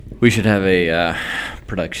We should have a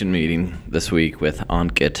production meeting this week with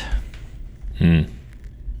Ankit.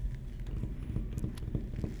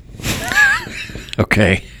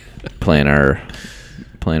 Okay. Playing our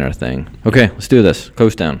thing. Okay, let's do this.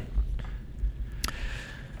 Coast down.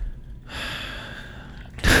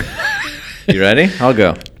 You ready? I'll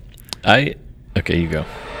go. Okay, you go.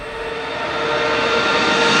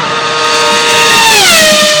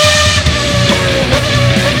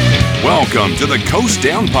 Welcome to the Coast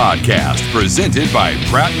Down Podcast, presented by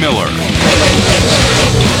Pratt Miller.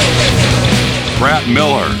 Pratt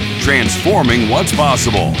Miller, transforming what's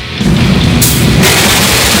possible.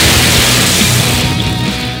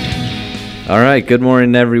 All right, good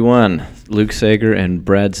morning, everyone. Luke Sager and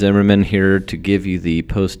Brad Zimmerman here to give you the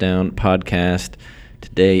Post Down Podcast.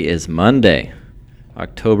 Today is Monday,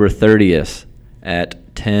 October 30th at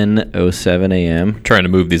 10:07 a.m. Trying to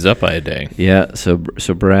move these up by a day. Yeah, so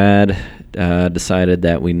Brad decided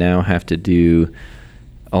that we now have to do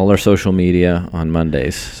all our social media on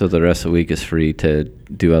Mondays, so the rest of the week is free to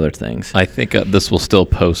do other things. I think this will still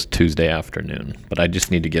post Tuesday afternoon, but I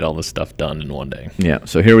just need to get all this stuff done in one day. Yeah,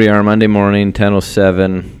 so here we are Monday morning,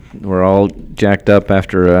 10:07. We're all jacked up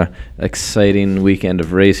after a exciting weekend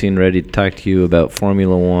of racing, ready to talk to you about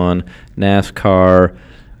Formula One, NASCAR,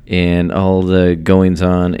 and all the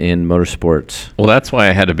goings-on in motorsports. Well, that's why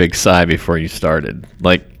I had a big sigh before you started.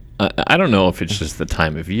 Like, I don't know if it's just the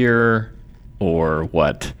time of year or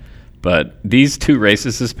what, but these two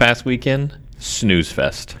races this past weekend, snooze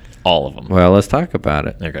fest, all of them. Well, let's talk about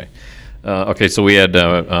it. Okay, so we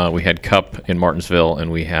had Cup in Martinsville,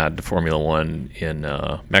 and we had Formula One in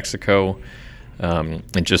Mexico.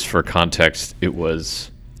 And just for context, it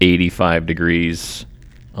was 85 degrees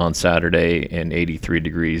on Saturday and 83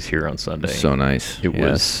 degrees here on Sunday. So nice. It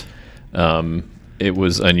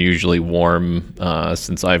was unusually warm.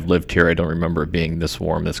 Since I've lived here, I don't remember it being this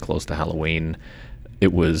warm, this close to Halloween.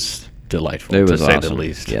 It was delightful, to say the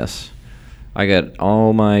least. Yes. I got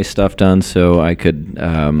all my stuff done so I could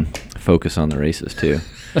focus on the races, too.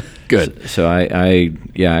 Good. So I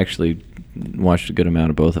actually watched a good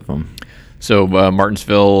amount of both of them. So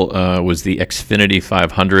Martinsville was the Xfinity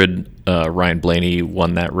 500. Ryan Blaney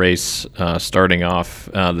won that race. Starting off,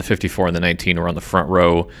 the 54 and the 19 were on the front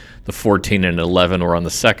row. The 14 and 11 were on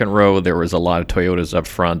the second row. There was a lot of Toyotas up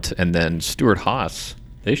front. And then Stewart-Haas,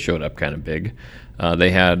 they showed up kind of big. They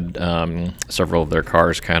had several of their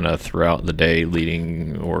cars kind of throughout the day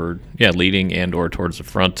leading and or towards the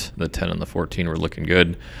front. The 10 and the 14 were looking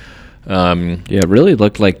good. It really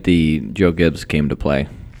looked like the Joe Gibbs came to play.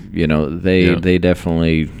 You know, they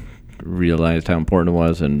definitely realized how important it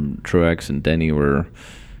was, and Truex and Denny were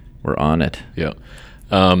on it. Yeah.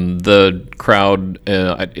 The crowd,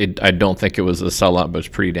 I don't think it was a sellout, but it's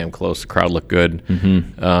pretty damn close. The crowd looked good.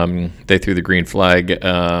 Mm-hmm. They threw the green flag.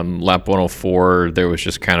 Lap 104, there was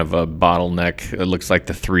just kind of a bottleneck. It looks like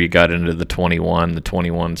the 3 got into the 21. The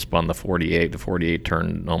 21 spun the 48. The 48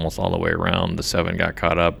 turned almost all the way around. The 7 got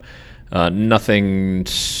caught up. Nothing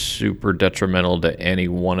super detrimental to any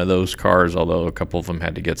one of those cars, although a couple of them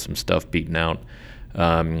had to get some stuff beaten out.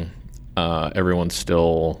 Everyone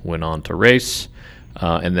still went on to race,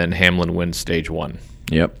 and then Hamlin wins stage 1.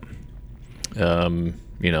 Yep. Kind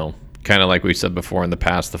of like we said before in the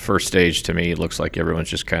past, the first stage to me looks like everyone's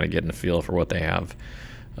just kind of getting a feel for what they have.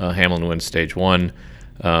 Hamlin wins stage 1.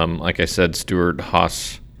 Like I said,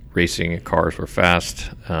 Stewart-Haas racing cars were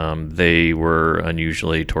fast. They were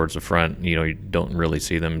unusually towards the front. You don't really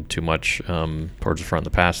see them too much towards the front in the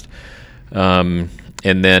past. And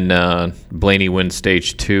then Blaney wins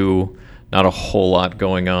stage 2. Not a whole lot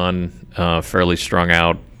going on. Fairly strung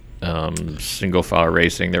out. Single file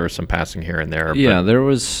racing. There was some passing here and there. Yeah, there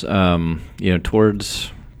was.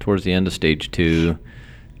 Towards the end of stage 2,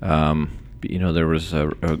 there was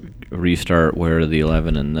a restart where the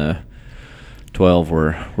 11 and the 12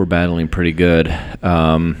 were battling pretty good,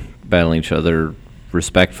 battling each other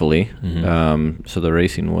respectfully. Mm-hmm. So the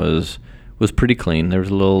racing was pretty clean. There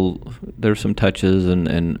were some touches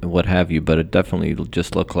and what have you, but it definitely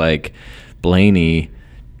just looked like Blaney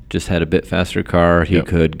just had a bit faster car. He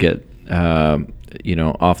could get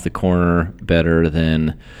off the corner better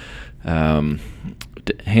than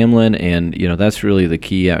Hamlin, and that's really the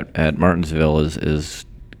key at Martinsville is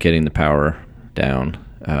getting the power down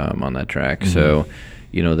on that track. Mm-hmm. So,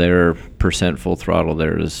 their percent full throttle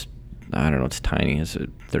there is, I don't know, it's tiny. Is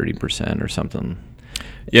it 30% or something?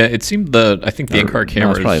 Yeah, it seemed I think the in-car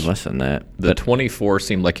cameras... No, it's probably less than that. The 24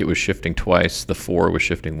 seemed like it was shifting twice. The 4 was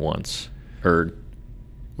shifting once. Going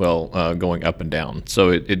up and down.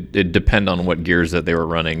 So it depended on what gears that they were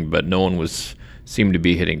running, but no one seemed to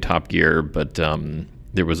be hitting top gear. But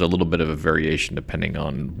there was a little bit of a variation depending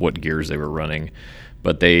on what gears they were running.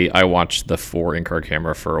 But I watched the 4 in-car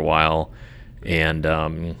camera for a while, and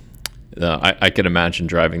I could imagine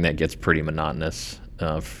driving that gets pretty monotonous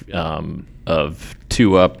of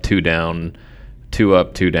 2 up, 2 down, 2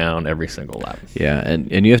 up, 2 down every single lap. Yeah,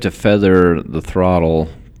 and you have to feather the throttle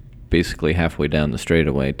basically halfway down the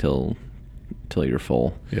straightaway till you're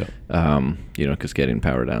full. Yeah. Because getting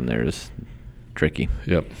power down there is tricky.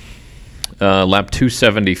 Yep. Lap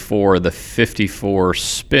 274, the 54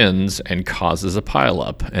 spins and causes a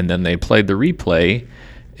pileup. And then they played the replay,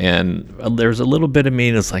 and there's a little bit of me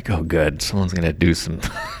that's like, oh, good, someone's going to do some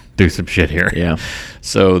shit here. Yeah.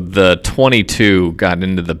 So the 22 got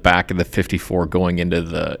into the back of the 54 going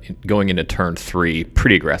into turn 3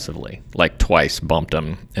 pretty aggressively, like twice bumped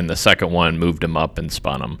him. And the second one moved him up and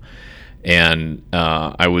spun him. And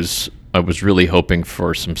I was really hoping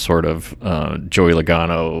for some sort of Joey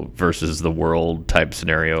Logano versus the world type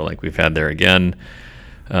scenario like we've had there again.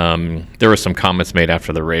 There were some comments made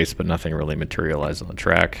after the race, but nothing really materialized on the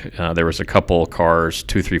track. There was a couple cars,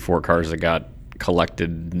 2, 3, 4 cars that got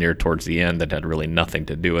collected near towards the end that had really nothing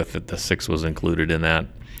to do with it. The 6 was included in that.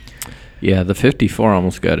 Yeah, the 54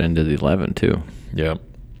 almost got into the 11 too. Yep.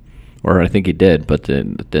 Or I think he did, but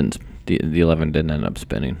the 11 didn't end up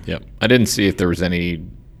spinning. Yep. I didn't see if there was any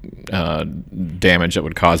damage that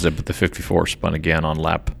would cause it, but the 54 spun again on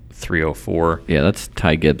lap 304. Yeah, that's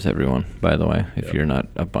Ty Gibbs, everyone, by the way, if you're not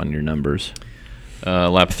up on your numbers.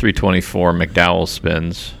 Lap 324, McDowell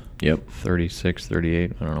spins. Yep. 36,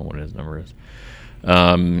 38. I don't know what his number is.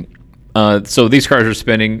 So these cars are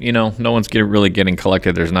spinning. No one's really getting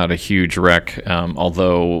collected. There's not a huge wreck,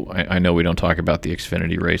 although I know we don't talk about the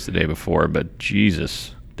Xfinity race the day before, but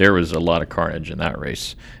Jesus, there was a lot of carnage in that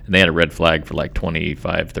race. And they had a red flag for like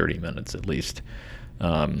 25, 30 minutes at least.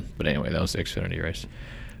 But anyway, that was the Xfinity race.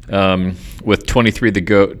 With 23 to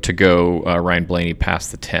go, Ryan Blaney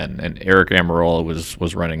passed the 10, and Eric Amarola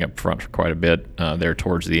was running up front for quite a bit there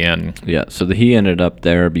towards the end. Yeah, so he ended up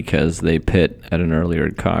there because they pit at an earlier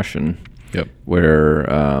caution. Yep. Where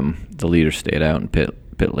the leader stayed out and pit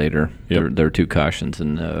later. Yep. There were 2 cautions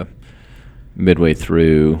in midway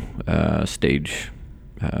through stage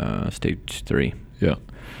 3. Yeah.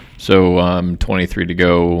 So 23 to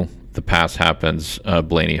go, the pass happens.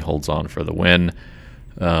 Blaney holds on for the win.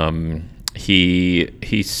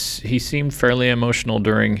 He seemed fairly emotional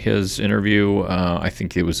during his interview. I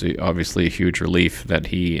think it was obviously a huge relief that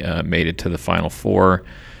he made it to the Final 4.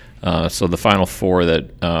 So the Final 4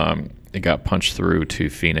 that it got punched through to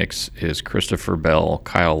Phoenix is Christopher Bell,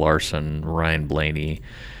 Kyle Larson, Ryan Blaney,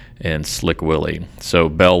 and Slick Willie. So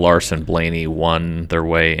Bell, Larson, Blaney won their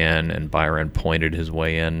way in, and Byron pointed his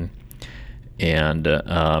way in. And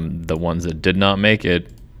the ones that did not make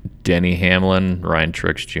it, Denny Hamlin, Ryan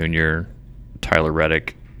Truex Jr., Tyler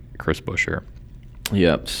Reddick, Chris Buescher.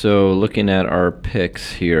 Yep. So looking at our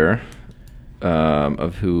picks here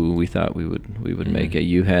of who we thought we would make it,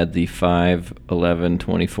 you had the 5, 11,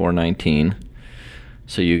 24, 19.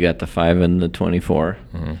 So you got the 5 and the 24.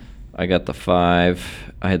 Mm-hmm. I got the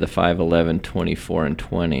 5. I had the 5, 11, 24, and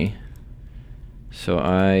 20. So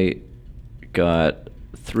I got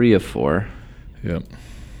 3 of 4. Yep.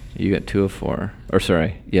 You got 2 of 4. Or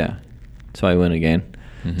sorry, yeah. So I win again.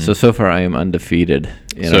 Mm-hmm. So far I am undefeated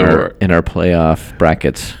in our playoff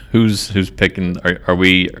brackets. Who's picking? Are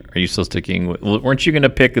you still sticking with? Weren't you going to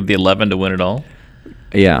pick the 11 to win it all?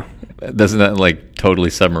 Yeah. Doesn't that like totally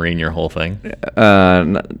submarine your whole thing?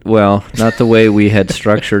 Well, not the way we had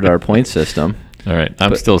structured our point system. All right,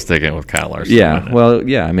 I'm still sticking with Kyle Larson. Yeah, well,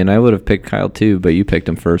 yeah. I mean, I would have picked Kyle too, but you picked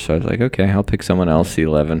him first, so I was like, okay, I'll pick someone else. The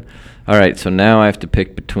 11. All right, so now I have to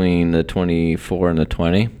pick between the 24 and the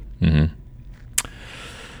 20. Mm-hmm.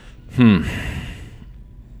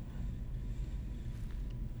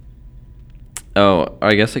 Oh,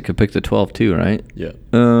 I guess I could pick the 12 too, right? Yeah.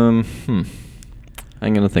 I'm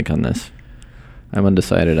gonna think on this. I'm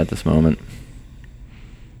undecided at this moment.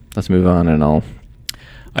 Let's move on, and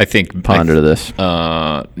I think ponder this.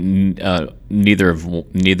 Neither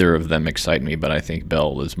of them excite me, but I think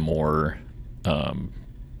Bell is more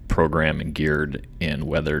programmed and geared and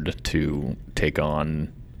weathered to take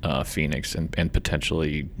on Phoenix and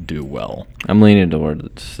potentially do well. I'm leaning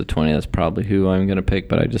towards the 20. That's probably who I'm going to pick,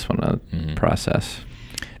 but I just want to process.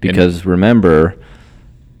 Because remember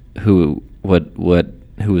who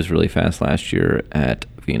was really fast last year at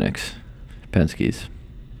Phoenix? Penske's.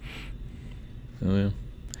 Oh yeah.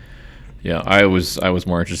 Yeah, I was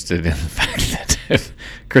more interested in the fact that if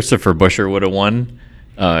Christopher Buescher would have won,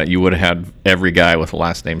 you would have had every guy with a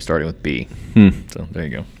last name starting with B. So there you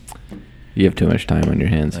go. You have too much time on your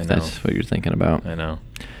hands if I know. that's what you're thinking about. I know.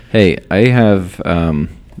 Hey, I have an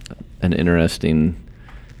interesting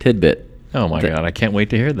tidbit. Oh my God, I can't wait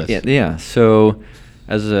to hear this. Yeah. So,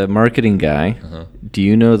 as a marketing guy, do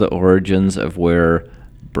you know the origins of where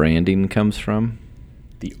branding comes from?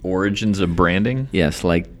 The origins of branding? Yes,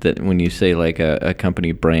 like that when you say like a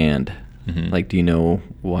company brand. Like, do you know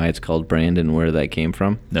why it's called brand and where that came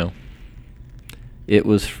from? No. It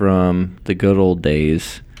was from the good old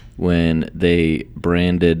days when they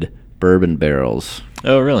branded bourbon barrels.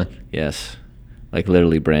 Oh, really? Yes, like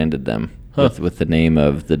literally branded them with the name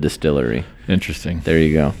of the distillery. Interesting. There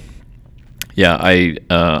you go. Yeah,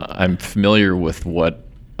 I'm familiar with what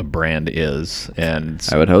a brand is, and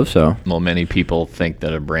I would hope so. well, many people think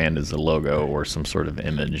that a brand is a logo or some sort of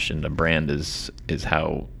image, and a brand is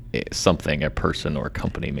how something, a person or a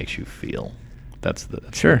company makes you feel. That's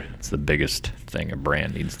the biggest thing a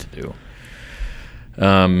brand needs to do.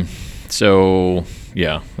 So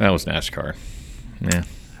yeah, that was NASCAR. Yeah,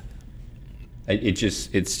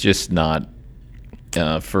 it's just not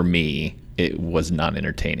for me. It was not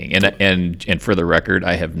entertaining, and for the record,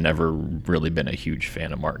 I have never really been a huge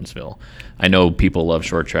fan of Martinsville. I know people love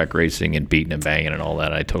short track racing and beating and banging and all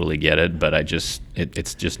that. I totally get it, but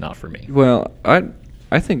it's just not for me. Well,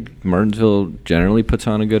 I think Martinsville generally puts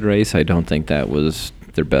on a good race. I don't think that was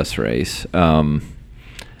their best race.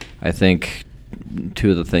 I think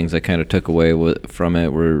two of the things I kind of took away from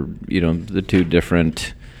it were, the two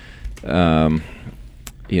different,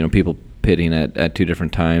 people pitting at two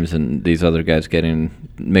different times, and these other guys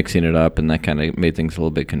mixing it up, and that kind of made things a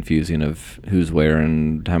little bit confusing of who's where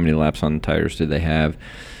and how many laps on the tires did they have.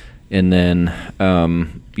 And then,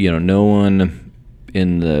 no one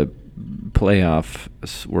in the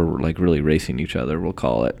playoffs were like really racing each other, we'll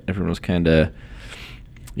call it. Everyone was kind of,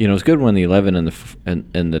 it was good when the 11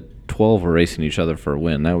 and the 12 were racing each other for a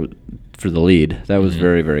win. That was for the lead. That was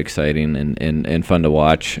very, very exciting and fun to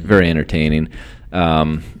watch. Very entertaining.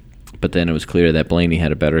 But then it was clear that Blaney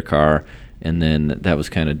had a better car, and then that was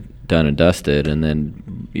kind of done and dusted. And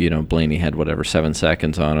then, Blaney had 7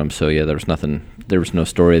 seconds on him. So yeah, there was no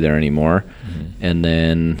story there anymore. And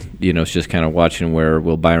then, it's just kind of watching where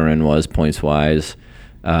Will Byron was points wise.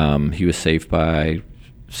 He was safe by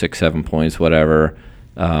 6-7 points, whatever.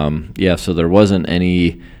 So there wasn't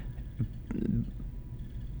any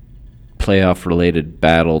playoff related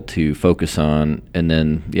battle to focus on, and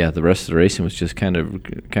then the rest of the racing was just kind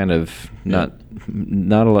of not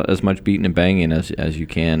a lot, as much beating and banging as you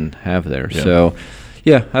can have there. So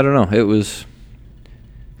I don't know, it was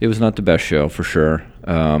not the best show for sure.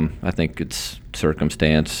 I think it's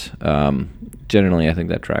circumstance. Generally I think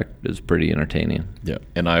that track is pretty entertaining.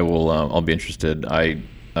 And I'll be interested.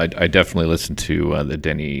 I definitely listen to the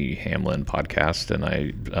Denny Hamlin podcast, and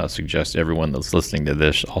I suggest everyone that's listening to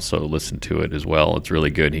this also listen to it as well. It's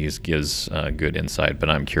really good. He gives good insight, but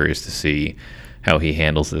I'm curious to see how he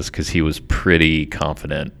handles this, because he was pretty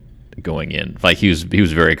confident going in. Like he was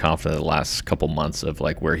very confident the last couple months of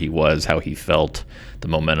like where he was, how he felt, the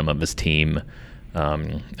momentum of his team.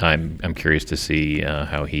 I'm curious to see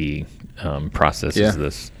how he processes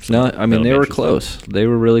this. No, I mean they were close. They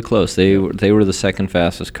were really close. They were the second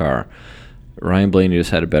fastest car. Ryan Blaney just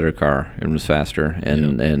had a better car and was faster,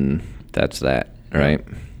 and that's that, right?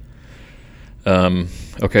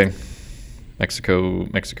 Okay,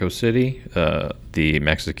 Mexico City, the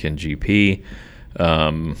Mexican GP.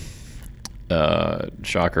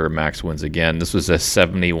 Shocker, Max wins again. This was a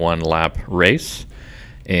 71 lap race.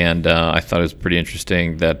 And I thought it was pretty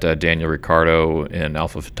interesting that Daniel Ricciardo and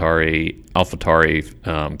AlphaTauri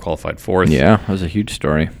qualified fourth. Yeah, that was a huge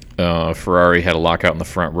story. Ferrari had a lockout in the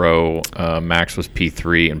front row. Max was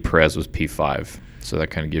P3 and Perez was P5. So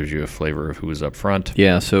that kind of gives you a flavor of who was up front.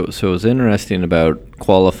 Yeah, so what's interesting about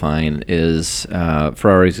qualifying is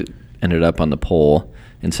Ferrari's ended up on the pole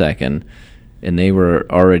in second, and they were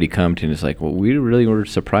already commenting. It's like, well, we really were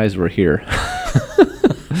surprised we're here.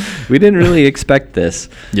 We didn't really expect this.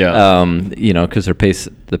 Because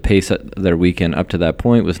the pace of their weekend up to that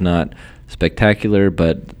point was not spectacular,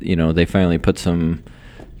 but they finally put some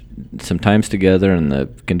times together, and the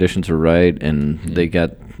conditions were right, and they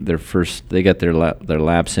got their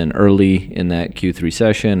laps in early in that Q3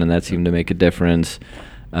 session, and that seemed to make a difference.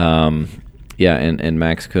 And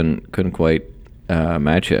Max couldn't quite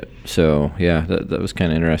match it. So that was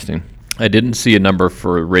kind of interesting. I didn't see a number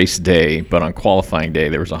for race day, but on qualifying day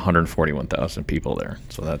there was 141,000 people there.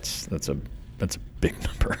 So that's a big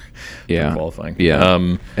number for qualifying. Yeah.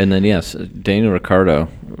 And then Daniel Ricciardo.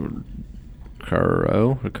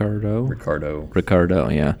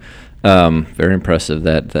 Yeah. Very impressive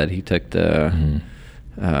that he took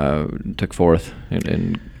took fourth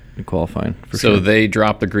in in qualifying. For So sure. they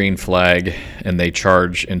drop the green flag and they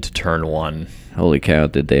charge into turn 1. Holy cow,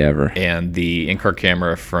 did they ever? And the in-car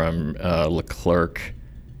camera from Leclerc,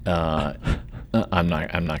 I'm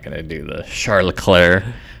not going to do the Charles Leclerc.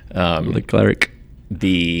 Leclerc.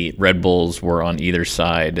 The Red Bulls were on either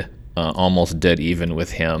side, almost dead even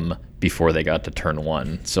with him before they got to turn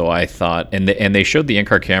 1. So I thought, and they showed the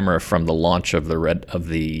in-car camera from the launch of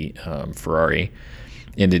the Ferrari,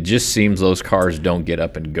 and it just seems those cars don't get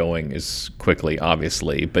up and going as quickly,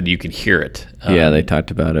 obviously, but you can hear it. They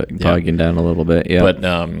talked about it bogging down a little bit. Yeah, But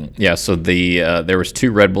so there was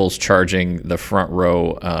 2 Red Bulls charging the front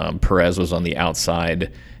row. Perez was on the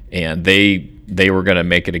outside, and they were going to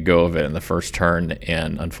make it a go of it in the first turn,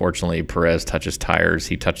 and unfortunately Perez touches tires.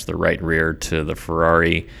 He touched the right rear to the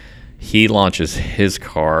Ferrari. He launches his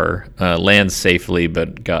car, lands safely,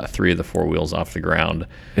 but got 3 of the 4 wheels off the ground.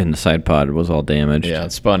 and the side pod was all damaged. Yeah,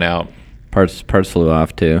 it spun out. Parts flew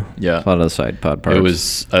off too. Yeah. A lot of the side pod parts. It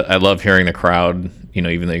was. I love hearing the crowd.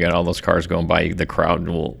 Even though you got all those cars going by, the crowd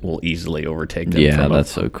will easily overtake them. Yeah, from that's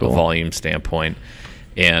so cool. A volume standpoint,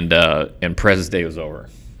 and Perez's day was over.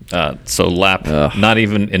 So not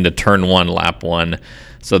even into turn 1, lap 1.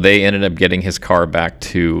 So they ended up getting his car back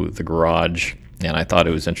to the garage, and I thought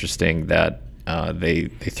it was interesting that they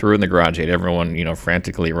threw in the garage. They had everyone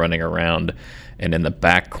frantically running around, and in the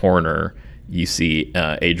back corner you see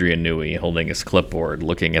Adrian Newey holding his clipboard,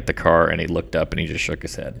 looking at the car, and he looked up and he just shook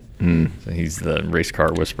his head. So he's the race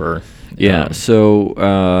car whisperer. Yeah.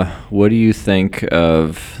 So what do you think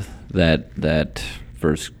of that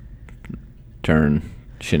first turn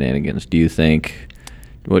shenanigans? Do you think?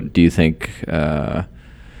 What do you think? I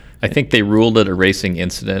think they ruled it a racing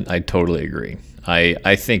incident. I totally agree.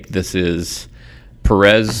 I think this is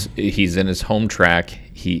Perez. He's in his home track.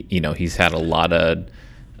 He's had a lot of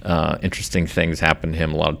interesting things happen to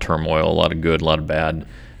him, a lot of turmoil, a lot of good, a lot of bad.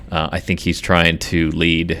 I think he's trying to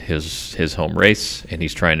lead his home race, and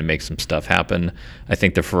he's trying to make some stuff happen. I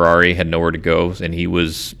think the Ferrari had nowhere to go, and he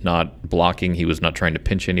was not blocking. He was not trying to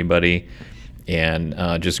pinch anybody. And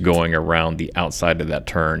just going around the outside of that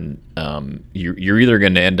turn, you're either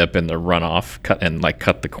going to end up in the runoff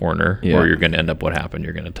cut the corner, or you're going to end up what happened.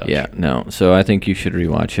 You're going to touch. Yeah, no. So I think you should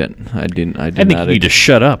rewatch it. I think you need to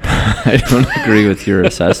shut up. I don't agree with your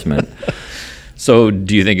assessment. So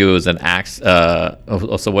do you think it was an axe? So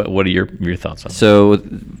what are your thoughts on it? So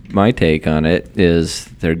my take on it is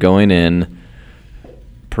they're going in.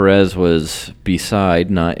 Perez was beside,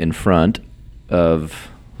 not in front of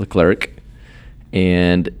Leclerc.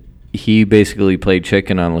 And he basically played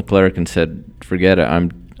chicken on Leclerc and said, "Forget it.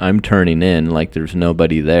 I'm turning in like there's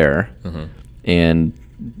nobody there," and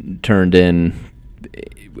turned in.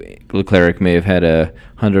 Leclerc may have had a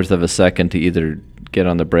 100th of a second to either get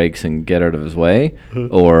on the brakes and get out of his way,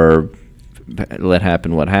 or let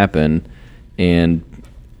happen what happened. And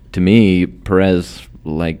to me, Perez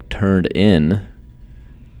turned in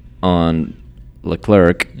on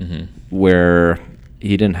Leclerc where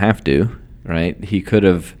he didn't have to. Right, he could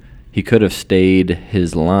have stayed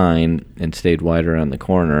his line and stayed wider on the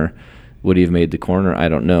corner. Would he have made the corner? I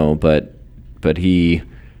don't know, but he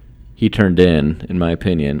turned in my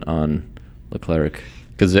opinion, on Leclerc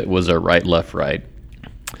because it was a right, left, right.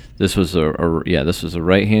 This was a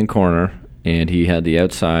right hand corner, and he had the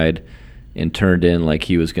outside and turned in like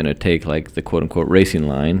he was going to take the quote unquote racing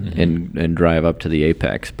line and drive up to the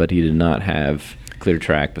apex, but he did not have clear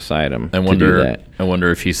track beside him to do that. I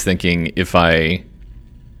wonder if he's thinking, if I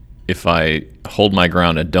hold my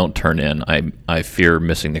ground and don't turn in, I fear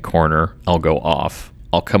missing the corner. I'll go off.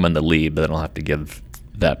 I'll come in the lead, but then I'll have to give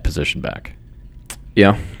that position back.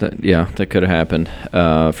 Yeah, that could have happened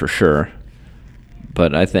for sure.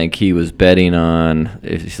 But I think he was betting on.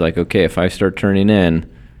 He's like, okay, if I start turning in,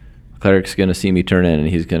 Leclerc's going to see me turn in, and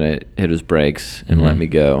he's going to hit his brakes and let me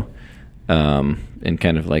go. And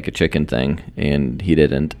kind of like a chicken thing, and he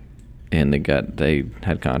didn't, and they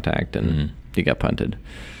had contact, and he got punted.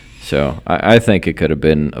 So I think it could have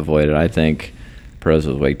been avoided. I think Perez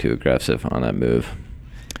was way too aggressive on that move.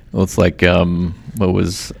 Well, it's like it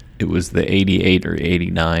was the 88 or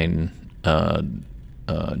 89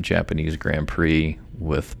 Japanese Grand Prix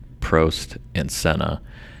with Prost and Senna,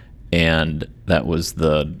 and that was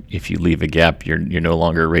if you leave a gap, you're no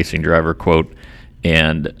longer a racing driver quote,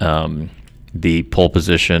 and the pole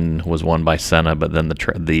position was won by Senna, but then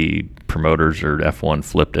the promoters or F1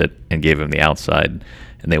 flipped it and gave him the outside,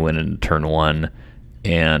 and they went into turn 1,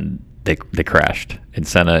 and they crashed. And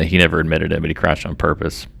Senna, he never admitted it, but he crashed on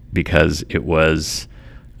purpose because it was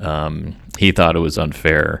he thought it was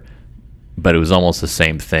unfair, but it was almost the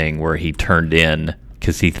same thing where he turned in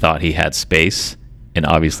because he thought he had space, and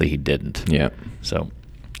obviously he didn't. Yeah. So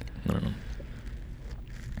don't know.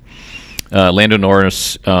 Lando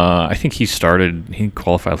Norris, I think he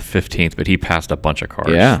qualified 15th, but he passed a bunch of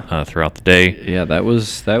cars throughout the day. Yeah, that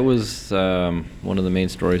was one of the main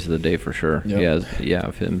stories of the day for sure. Yep.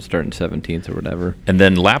 Of him starting 17th or whatever. And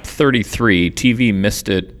then lap 33, TV missed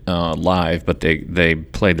it live, but they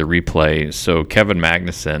played the replay. So Kevin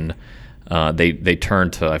Magnussen, they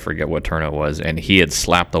turned to, I forget what turn it was, and he had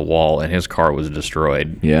slapped the wall, and his car was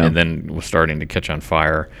destroyed. Yeah. And then was starting to catch on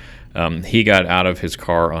fire. He got out of his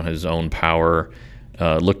car on his own power,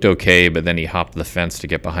 looked okay, but then he hopped the fence to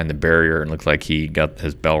get behind the barrier and looked like he got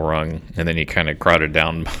his bell rung. And then he kind of crowded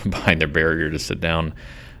down behind the barrier to sit down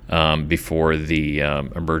before the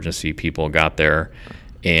emergency people got there.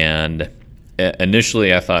 And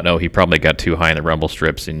initially I thought, no, he probably got too high in the rumble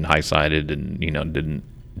strips and high-sided and,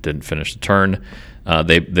 didn't finish the turn.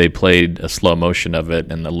 They played a slow motion of it,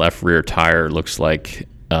 and the left rear tire looks like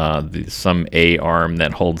some A-arm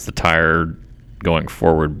that holds the tire going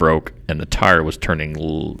forward broke, and the tire was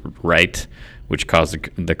turning right, which caused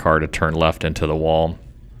the car to turn left into the wall.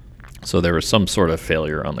 So there was some sort of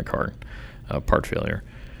failure on the car, part failure.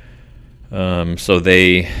 So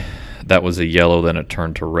that was a yellow, then it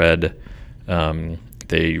turned to red.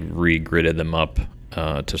 They re-gridded them up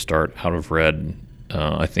to start out of red.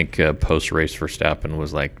 I think post-race Verstappen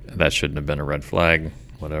was like, that shouldn't have been a red flag,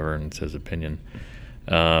 whatever, and it's his opinion.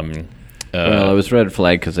 Well, it was red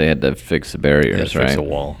flag because they had to fix the barriers, right? Fix the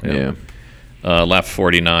wall. Yeah. Lap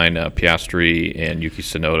 49, Piastri and Yuki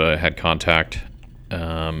Tsunoda had contact.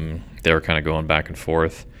 They were kind of going back and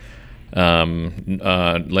forth.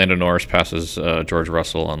 Lando Norris passes George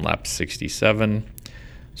Russell on lap 67.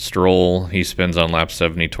 Stroll, he spins on lap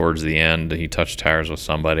 70 towards the end. He touched tires with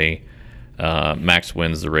somebody. Max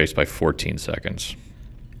wins the race by 14 seconds.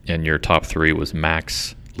 And your top three was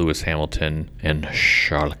Max, Lewis Hamilton, and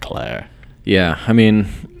Charles Leclerc. Yeah, I mean,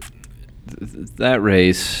 that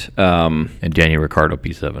race... and Daniel Ricciardo,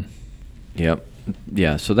 P7. Yep.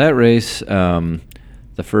 Yeah, so that race, the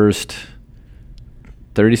first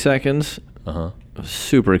 30 seconds, was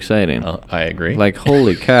super exciting. I agree. Like,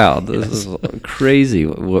 holy cow, this is crazy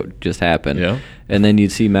what just happened. Yeah. And then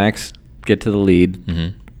you'd see Max get to the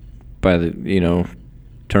lead by the,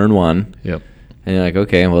 turn one. Yep. And you're like,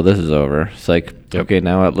 okay, well, this is over. It's like, okay,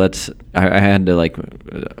 now I had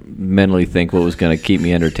to, mentally think what was going to keep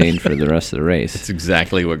me entertained for the rest of the race. It's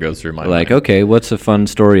exactly what goes through my mind. Like, okay, what's a fun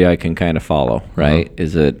story I can kind of follow, right?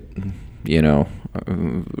 Is it, well,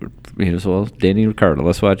 Daniel Ricciardo.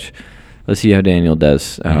 Let's see how Daniel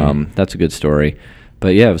does. That's a good story.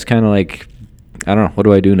 But, yeah, it was kind of like, I don't know, what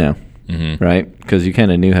do I do now, right? Because you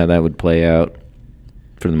kind of knew how that would play out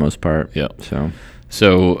for the most part. Yeah.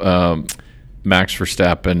 So Max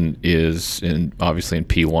Verstappen is obviously in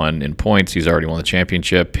P1 in points. He's already won the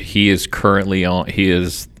championship. He is currently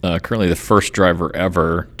the first driver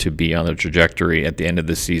ever to be on the trajectory at the end of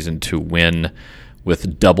the season to win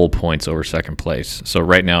with double points over second place. So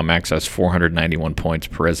right now Max has 491 points.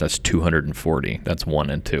 Perez has 240. That's 1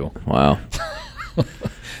 and 2. Wow.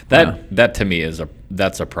 That to me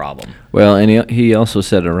that's a problem. Well, and he also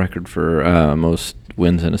set a record for most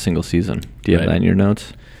wins in a single season. Do you have that in your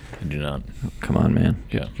notes? I do not. Oh, come on, man.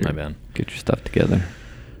 Yeah, my bad. Get your stuff together.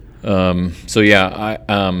 I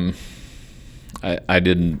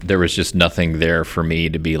didn't. There was just nothing there for me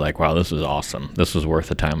to be like, wow, this was awesome. This was worth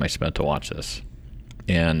the time I spent to watch this.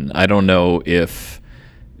 And I don't know if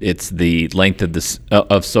it's the length of this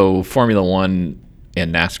so Formula One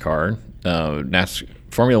and NASCAR.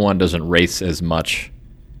 Formula One doesn't race as much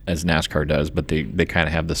as NASCAR does, but they kind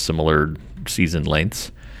of have the similar season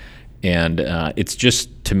lengths. And it's just,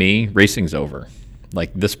 to me, racing's over.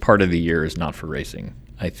 Like, this part of the year is not for racing.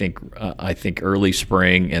 I think early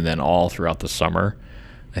spring and then all throughout the summer,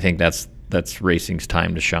 I think that's racing's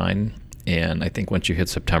time to shine. And I think once you hit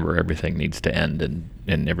September, everything needs to end,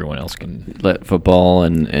 and everyone else can let football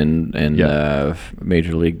and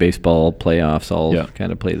Major League Baseball playoffs all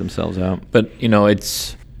kind of play themselves out. But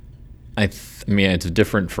it's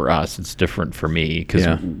different for us. It's different for me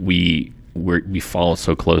because we follow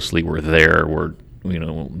so closely. We're there.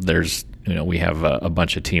 We have a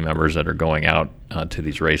bunch of team members that are going out to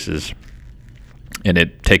these races, and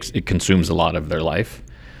it consumes a lot of their life.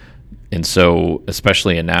 And so,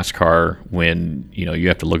 especially in NASCAR, when you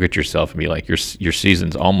have to look at yourself and be like, your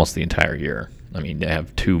season's almost the entire year. I mean, they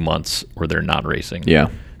have 2 months where they're not racing. Yeah,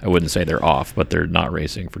 I wouldn't say they're off, but they're not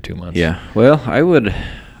racing for 2 months. Yeah. Well, I would,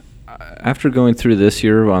 after going through this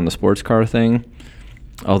year on the sports car thing,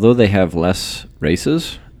 although they have less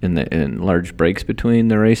races in large breaks between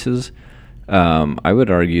the races, I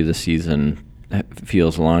would argue the season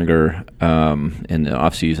feels longer and the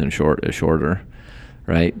off season shorter.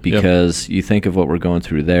 right? Because you think of what we're going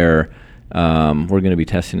through there. We're going to be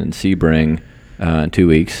testing in Sebring in 2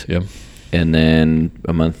 weeks. Yep. And then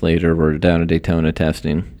a month later, we're down at Daytona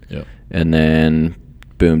testing. Yep. And then,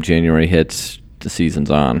 boom, January hits, the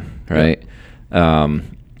season's on, right? Yep.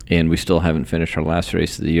 And we still haven't finished our last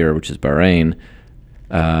race of the year, which is Bahrain,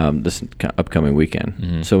 this upcoming weekend.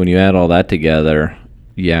 Mm-hmm. So when you add all that together,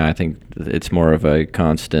 yeah, I think it's more of a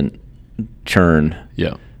constant churn.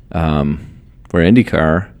 Yeah. Where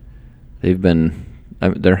IndyCar,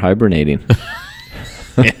 they're hibernating.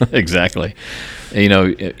 Yeah, exactly.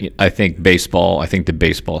 I think the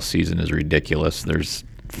baseball season is ridiculous. There's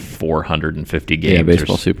 450 games. Yeah,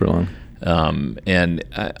 baseball's super long. And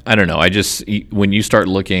I don't know. When you start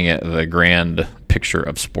looking at the grand picture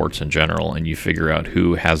of sports in general, and you figure out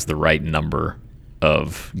who has the right number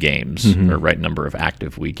of games mm-hmm. or right number of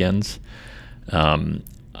active weekends,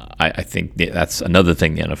 I think that's another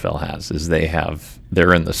thing the NFL has is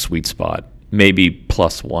they're in the sweet spot, maybe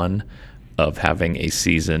 +1 of having a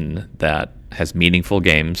season that has meaningful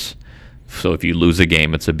games. So if you lose a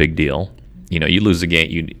game, it's a big deal. You lose a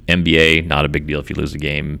game, NBA, not a big deal if you lose a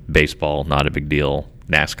game. Baseball, not a big deal.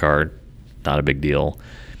 NASCAR, not a big deal.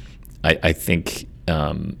 I think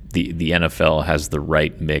the NFL has the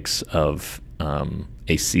right mix of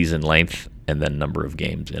a season length and then number of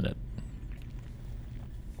games in it.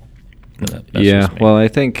 Well, I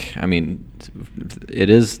think,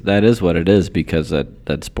 that is what it is because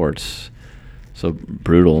that sport's so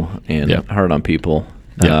brutal and hard on people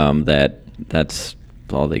that's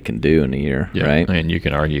all they can do in a year, right? And you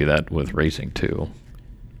can argue that with racing too.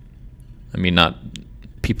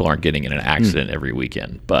 People aren't getting in an accident every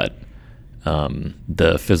weekend, but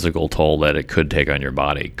the physical toll that it could take on your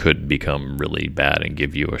body could become really bad and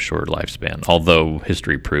give you a short lifespan. Although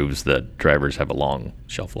history proves that drivers have a long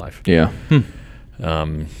shelf life. Yeah.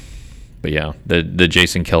 But yeah, the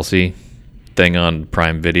Jason Kelce thing on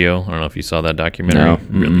Prime Video. I don't know if you saw that documentary. No.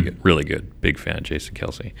 Really good. Really good. Big fan of Jason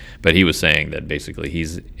Kelce. But he was saying that basically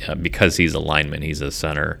he's because he's a lineman, he's a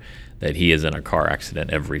center, that he is in a car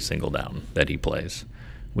accident every single down that he plays,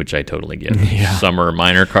 which I totally get. Yeah. Some are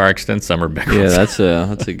minor car accidents, some are big ones. Yeah,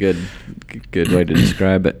 that's a good way to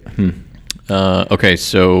describe it. Okay,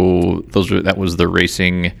 so that was the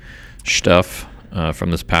racing stuff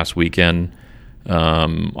from this past weekend.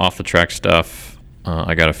 Off the track stuff,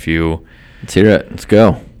 I got a few. Let's hear it. Let's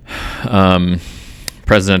go.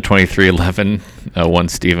 President 2311, one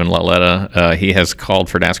Stephen Lauletta, he has called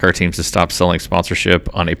for NASCAR teams to stop selling sponsorship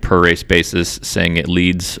on a per-race basis, saying it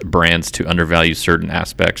leads brands to undervalue certain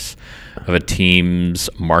aspects of a team's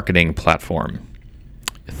marketing platform.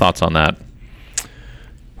 Thoughts on that?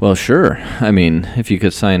 Well, sure. If you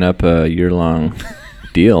could sign up a year-long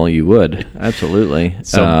deal, you would. Absolutely.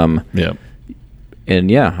 Yeah. And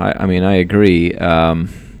yeah, I agree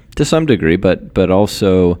to some degree, but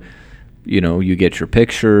also, you get your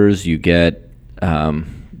pictures, you get your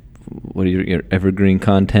evergreen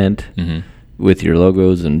content with your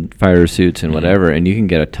logos and fire suits and whatever, and you can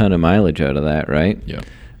get a ton of mileage out of that, right? Yeah.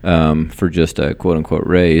 For just a quote unquote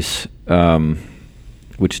race,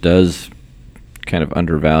 which does kind of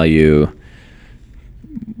undervalue,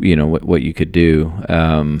 what you could do.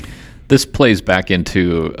 This plays back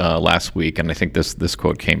into last week, and I think this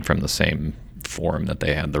quote came from the same forum that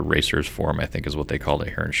they had, the Racers Forum, I think is what they called it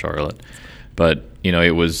here in Charlotte. But,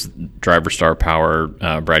 it was driver star power.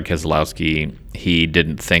 Brad Keselowski, he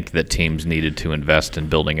didn't think that teams needed to invest in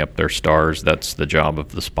building up their stars. That's the job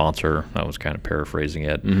of the sponsor. I was kind of paraphrasing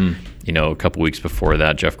it. Mm-hmm. A couple weeks before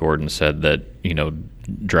that, Jeff Gordon said that,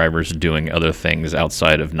 drivers doing other things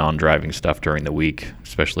outside of non-driving stuff during the week,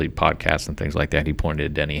 especially podcasts and things like that. He pointed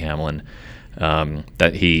at Denny Hamlin.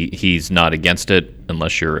 That he's not against it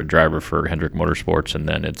unless you're a driver for Hendrick Motorsports, and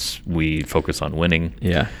then we focus on winning.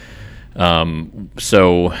 Yeah.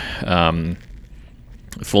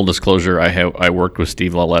 Full disclosure, I worked with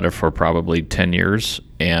Steve Lauletta for probably 10 years,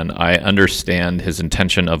 and I understand his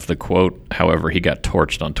intention of the quote. However, he got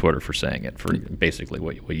torched on Twitter for saying it, for basically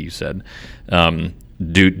what you said.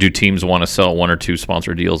 Do teams want to sell one or two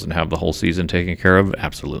sponsor deals and have the whole season taken care of?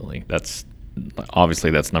 Absolutely. That's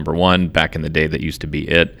number one. Back in the day, that used to be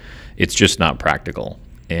it. It's just not practical.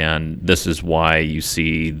 And this is why you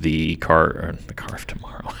see the car of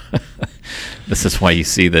tomorrow. This is why you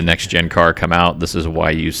see the next-gen car come out. This is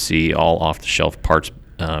why you see all off-the-shelf parts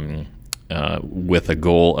with a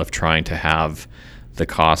goal of trying to have the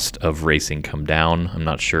cost of racing come down. I'm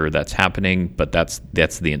not sure that's happening, but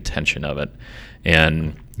that's the intention of it.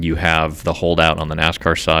 And you have the holdout on the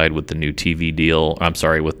NASCAR side with the new TV deal.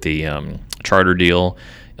 With the charter deal,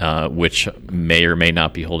 which may or may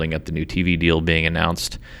not be holding up the new TV deal being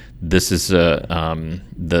announced. this is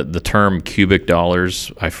the term cubic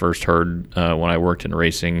dollars I first heard when I worked in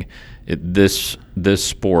racing. This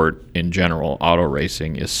sport in general, auto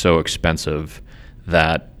racing, is so expensive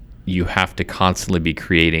that you have to constantly be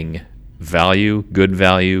creating value, good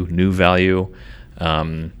value, new value,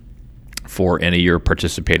 for any of your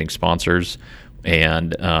participating sponsors.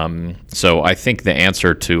 And so I think the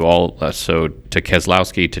answer to all, so to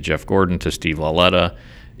Keselowski, to Jeff Gordon, to Steve Lauletta,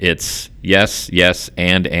 it's yes,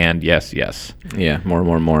 and yes. Yeah,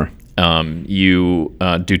 more.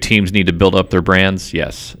 Do teams need to build up their brands?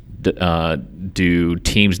 Yes. Do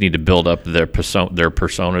teams need to build up their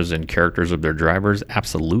personas and characters of their drivers?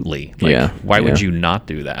 Absolutely. Why would you not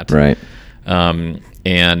do that? Right.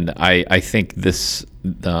 And I think these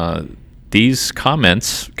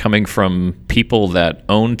comments coming from people that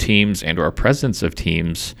own teams and are presidents of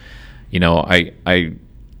teams,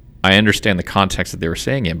 I understand the context that they were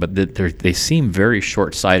saying it, but they seem very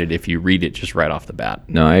short-sighted if you read it just right off the bat.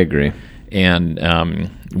 No, I agree. And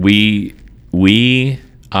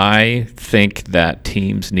I think that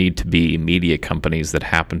teams need to be media companies that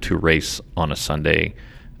happen to race on a Sunday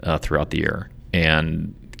throughout the year.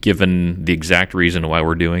 And given the exact reason why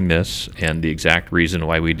we're doing this and the exact reason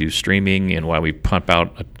why we do streaming and why we pump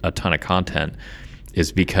out a ton of content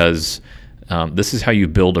is because this is how you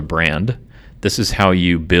build a brand. This is how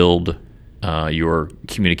you build your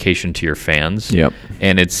communication to your fans. Yep.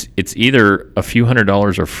 And it's either a few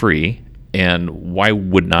 $100s or free, and why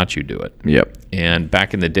would not you do it? Yep. And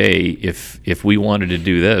back in the day, if we wanted to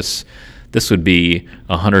do this would be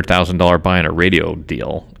a $100,000 buying a radio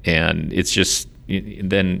deal, and it's just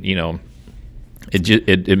then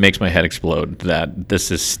it makes my head explode that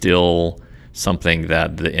this is still something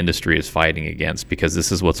that the industry is fighting against, because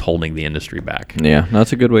this is what's holding the industry back. Yeah,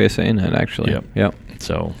 that's a good way of saying that, actually. Yep.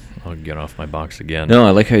 So I'll get off my box again. No,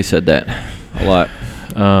 I like how you said that a lot.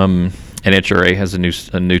 NHRA has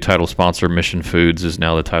a new title sponsor. Mission Foods is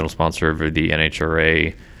now the title sponsor of the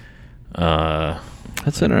NHRA.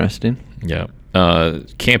 That's interesting. Yeah.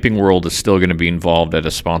 Camping World is still going to be involved at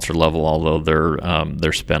a sponsor level, although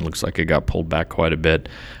their spend looks like it got pulled back quite a bit.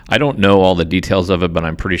 I don't know all the details of it, but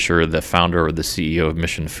I'm pretty sure the founder or the CEO of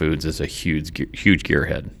Mission Foods is a huge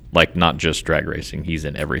gearhead. Like, not just drag racing, he's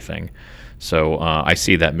in everything. So I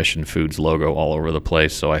see that Mission Foods logo all over the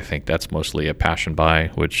place, so I think that's mostly a passion buy,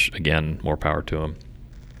 which, again, more power to him.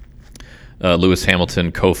 Lewis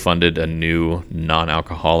Hamilton co-funded a new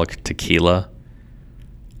non-alcoholic tequila,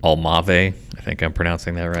 Almave. I think I'm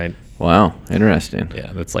pronouncing that right. Wow, interesting.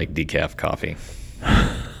 Yeah, that's like decaf coffee.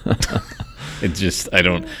 It's just,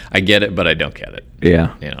 I get it, but I don't get it.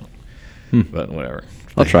 Yeah. But whatever.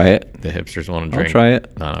 I'll try it. The hipsters want to drink I'll try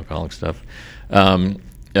it. non-alcoholic stuff.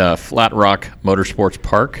 Flat Rock Motorsports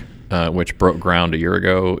Park, which broke ground a year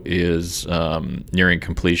ago, is nearing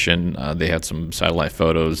completion. They had some satellite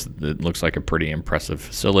photos. It looks like a pretty impressive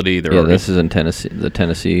facility. This is in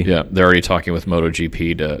Tennessee. Yeah, they're already talking with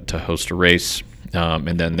MotoGP to host a race.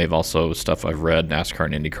 And then they've also, stuff I've read,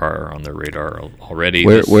 NASCAR and IndyCar are on their radar already.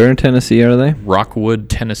 Where in Tennessee are they? Rockwood,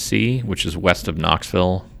 Tennessee, which is west of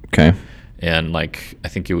Knoxville. Okay. And I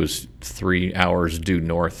think it was 3 hours due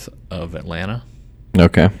north of Atlanta.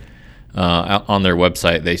 Okay. On their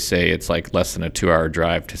website, they say it's like less than a 2-hour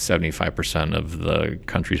drive to 75% of the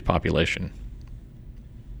country's population,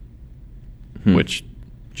 which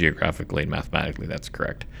geographically and mathematically that's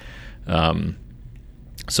correct.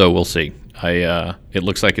 So we'll see. It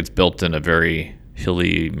looks like it's built in a very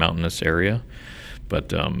hilly, mountainous area,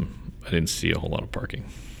 but I didn't see a whole lot of parking.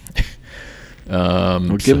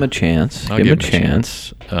 We'll give him a chance. I'll give him a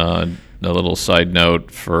chance. A little side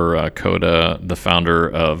note for Coda, the founder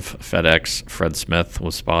of FedEx, Fred Smith,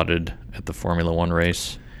 was spotted at the Formula One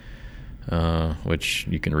race, which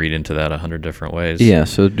you can read into that 100 different ways. Yeah,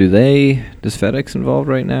 so does FedEx involved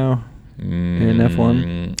right now in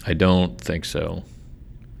F1? I don't think so.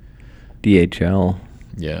 DHL.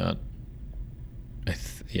 Yeah. I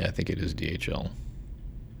think it is DHL.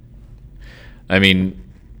 I mean,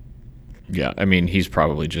 he's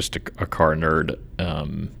probably just a car nerd.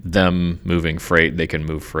 Them moving freight, they can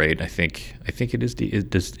move freight. I think it is.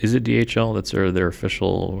 Is it DHL? That's their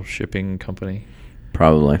official shipping company.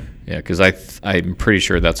 Probably. Yeah, because I'm pretty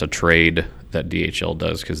sure that's a trade that DHL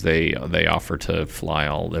does, because they offer to fly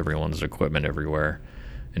everyone's equipment everywhere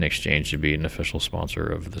in exchange to be an official sponsor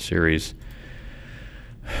of the series,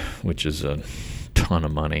 which is a ton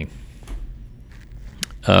of money.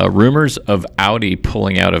 Rumors of Audi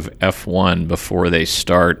pulling out of F1 before they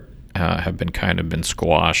start have been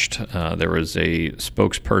squashed. There was a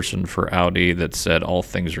spokesperson for Audi that said all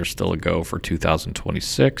things are still a go for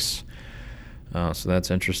 2026. So that's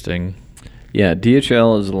interesting. Yeah,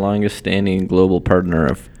 DHL is the longest-standing global partner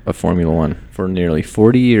of Formula One. For nearly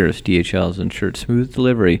 40 years, DHL has ensured smooth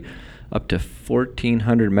delivery up to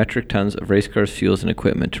 1,400 metric tons of race cars, fuels, and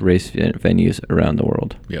equipment to race venues around the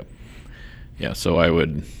world. Yep. Yeah, so I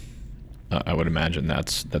would imagine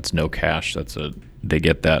that's no cash. They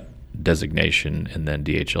get that designation, and then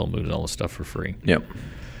DHL moves all the stuff for free. Yep.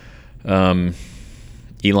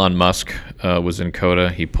 Elon Musk was in COTA.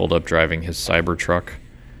 He pulled up driving his Cybertruck.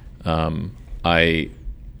 I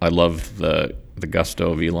love the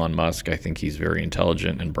gusto of Elon Musk. I think he's very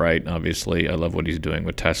intelligent and bright. Obviously, I love what he's doing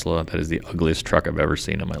with Tesla. That is the ugliest truck I've ever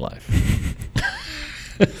seen in my life.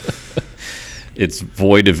 It's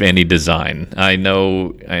void of any design. I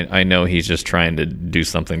know he's just trying to do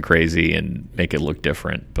something crazy and make it look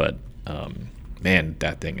different, but man,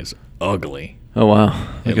 that thing is ugly. Oh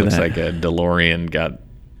wow! It looks like a DeLorean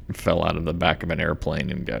fell out of the back of an airplane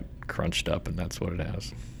and got crunched up, and that's what it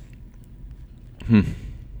has.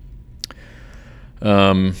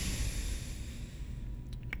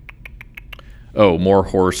 More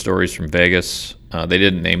horror stories from Vegas. They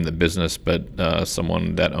didn't name the business, but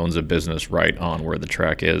someone that owns a business right on where the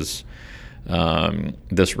track is.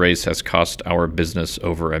 This race has cost our business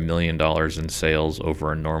over $1 million in sales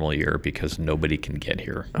over a normal year because nobody can get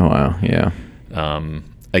here. Oh wow! Yeah.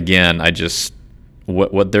 Again,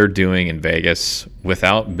 what they're doing in Vegas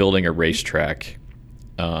without building a racetrack,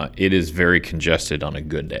 it is very congested on a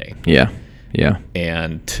good day. Yeah. Yeah.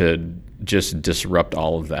 And to just disrupt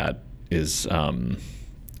all of that is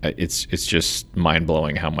it's just mind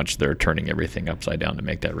blowing how much they're turning everything upside down to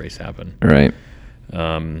make that race happen. Right.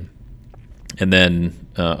 And then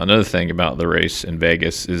another thing about the race in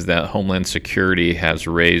Vegas is that Homeland Security has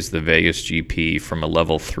raised the Vegas GP from a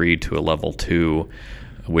level 3 to a level 2,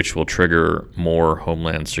 which will trigger more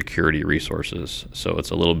Homeland Security resources. So it's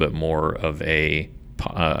a little bit more of a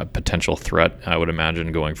potential threat, I would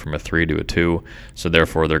imagine, going from a 3 to a 2. So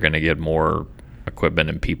therefore, they're going to get more equipment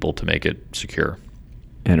and people to make it secure.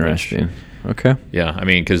 Interesting. Okay. Yeah, I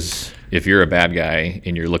mean, because if you're a bad guy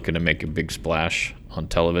and you're looking to make a big splash on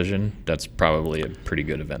television, that's probably a pretty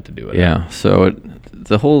good event to do it. Yeah. So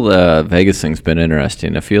the whole Vegas thing's been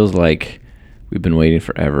interesting. It feels like we've been waiting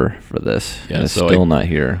forever for this, and it's still not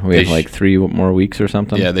here. We have like 3 more weeks or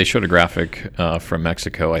something. Yeah, they showed a graphic from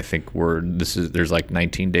Mexico. I think there's like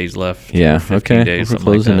 19 days left. Yeah. 15 days, we're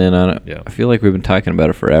closing in on it. Yeah. I feel like we've been talking about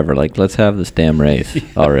it forever. Like, let's have this damn race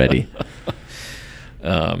already.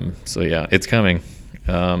 So yeah, it's coming.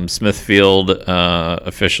 Smithfield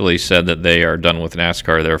officially said that they are done with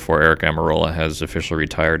NASCAR. Therefore, Eric Amarola has officially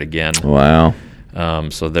retired again. Wow.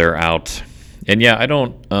 So they're out. And yeah,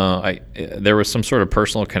 there was some sort of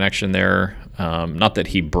personal connection there. Not that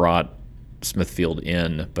he brought Smithfield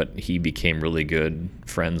in, but he became really good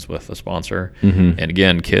friends with a sponsor. Mm-hmm. And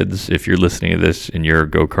again, kids, if you're listening to this and you're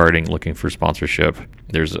go-karting looking for sponsorship,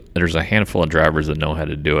 there's a handful of drivers that know how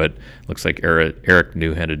to do it. Looks like Eric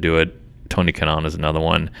knew how to do it. Tony Kanaan is another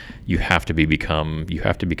one. You have to become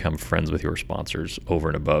friends with your sponsors over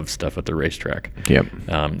and above stuff at the racetrack.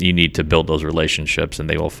 Yep. You need to build those relationships, and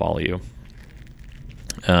they will follow you.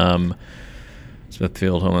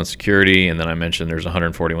 Smithfield, Homeland Security, and then I mentioned there's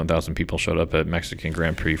 141,000 people showed up at Mexican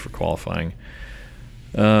Grand Prix for qualifying.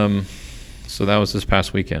 So that was this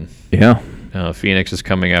past weekend. Yeah. Phoenix is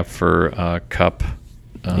coming up for Cup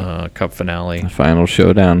finale. The final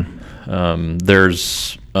showdown.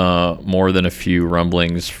 There's more than a few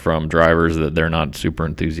rumblings from drivers that they're not super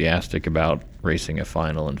enthusiastic about racing a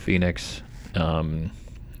final in Phoenix. And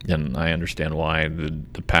I understand why.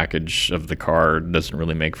 The package of the car doesn't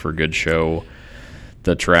really make for a good show.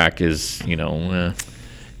 The track is,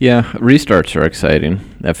 Yeah, restarts are exciting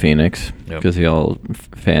at Phoenix because they all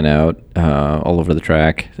fan out all over the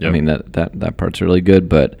track. Yep. I mean, that part's really good,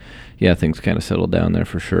 but yeah, things kind of settle down there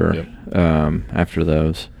for sure after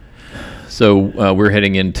those. So we're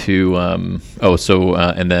heading into and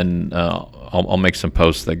then I'll make some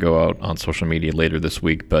posts that go out on social media later this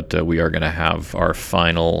week, but we are going to have our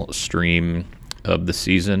final stream of the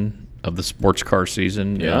season, of the sports car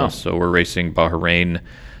season. Yeah. So we're racing Bahrain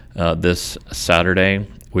this Saturday,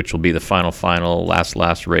 which will be the final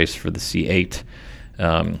last race for the C8.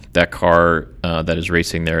 That car that is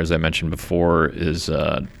racing there, as I mentioned before, is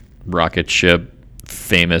a rocket ship,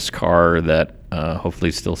 famous car that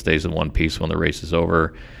hopefully still stays in one piece when the race is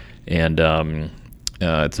over. And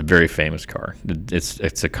it's a very famous car.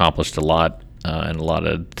 It's accomplished a lot and a lot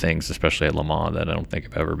of things, especially at Le Mans, that I don't think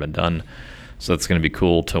have ever been done. So it's going to be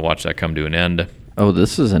cool to watch that come to an end. Oh,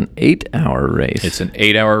 this is an 8-hour race. It's an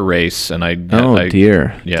 8-hour race, and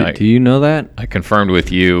dear. Yeah, do you know that? I confirmed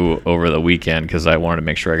with you over the weekend because I wanted to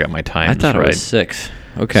make sure I got my times I thought right. It was 6.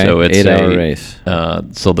 Okay, so it's 8-hour race.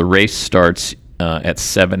 So the race starts at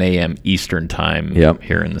 7 a.m. Eastern time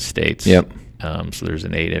here in the States. Yep. So there's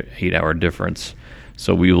an 8-hour difference.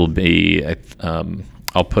 So we will be.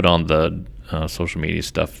 I'll put on the social media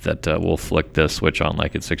stuff that we'll flick the switch on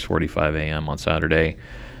like at 6:45 a.m. on Saturday,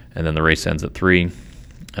 and then the race ends at 3.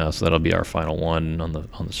 So that'll be our final one on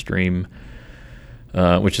the stream,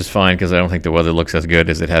 which is fine because I don't think the weather looks as good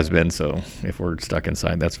as it has been. So if we're stuck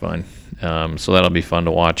inside, that's fine. So that'll be fun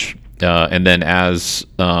to watch. And then as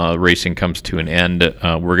racing comes to an end,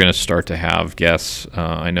 we're going to start to have guests.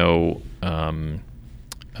 I know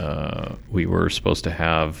we were supposed to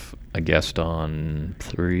have a guest on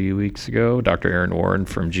 3 weeks ago, Dr. Aaron Warren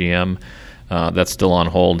from GM. That's still on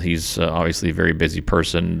hold. He's obviously a very busy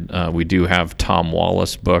person. We do have Tom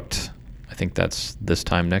Wallace booked. I think that's this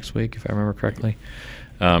time next week, if I remember correctly.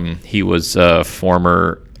 He was a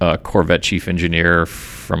former Corvette chief engineer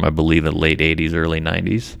from, I believe, the late 80s, early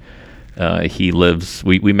 90s. He lives,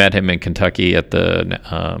 we met him in Kentucky at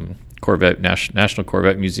the Corvette National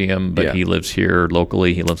Corvette Museum, but he lives here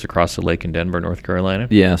locally. He lives across the lake in Denver, North Carolina.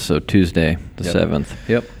 Yeah, so Tuesday, the 7th.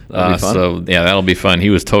 Yep. That'll be fun. So, yeah, that'll be fun. He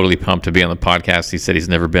was totally pumped to be on the podcast. He said he's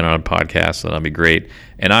never been on a podcast, so that'll be great.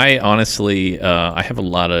 And I honestly, I have a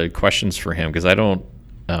lot of questions for him because I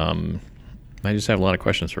just have a lot of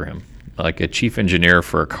questions for him. Like a chief engineer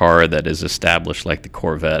for a car that is established like the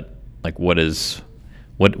Corvette, like what are his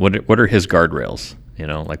guardrails? You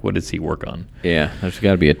know, like what does he work on? Yeah, there's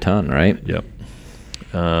got to be a ton, right? Yep.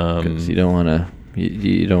 Because you don't want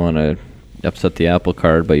to upset the apple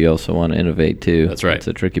cart, but you also want to innovate too. That's right. It's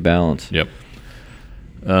a tricky balance. Yep.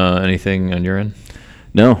 Anything on your end?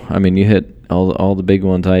 No, I mean you hit all the big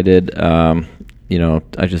ones. I did. I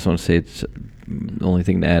just want to say it's the only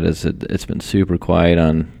thing to add is it's been super quiet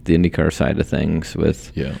on the IndyCar side of things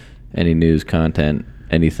with any news content,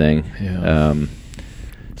 anything. Yeah.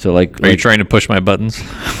 So are you trying to push my buttons?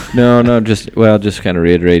 No, just kind of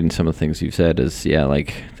reiterating some of the things you've said is that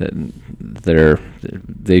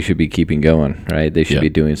they should be keeping going, right? They should be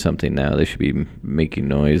doing something now. They should be making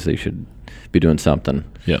noise. They should be doing something.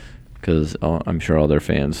 Yeah. Because I'm sure all their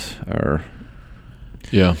fans are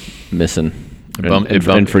missing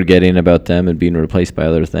and forgetting about them and being replaced by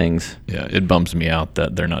other things. Yeah, it bums me out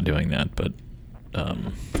that they're not doing that, but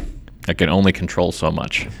I can only control so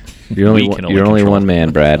much. You're only one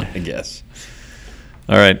man, Brad. I guess.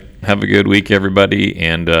 All right. Have a good week, everybody,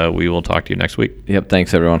 and we will talk to you next week. Yep.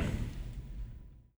 Thanks, everyone.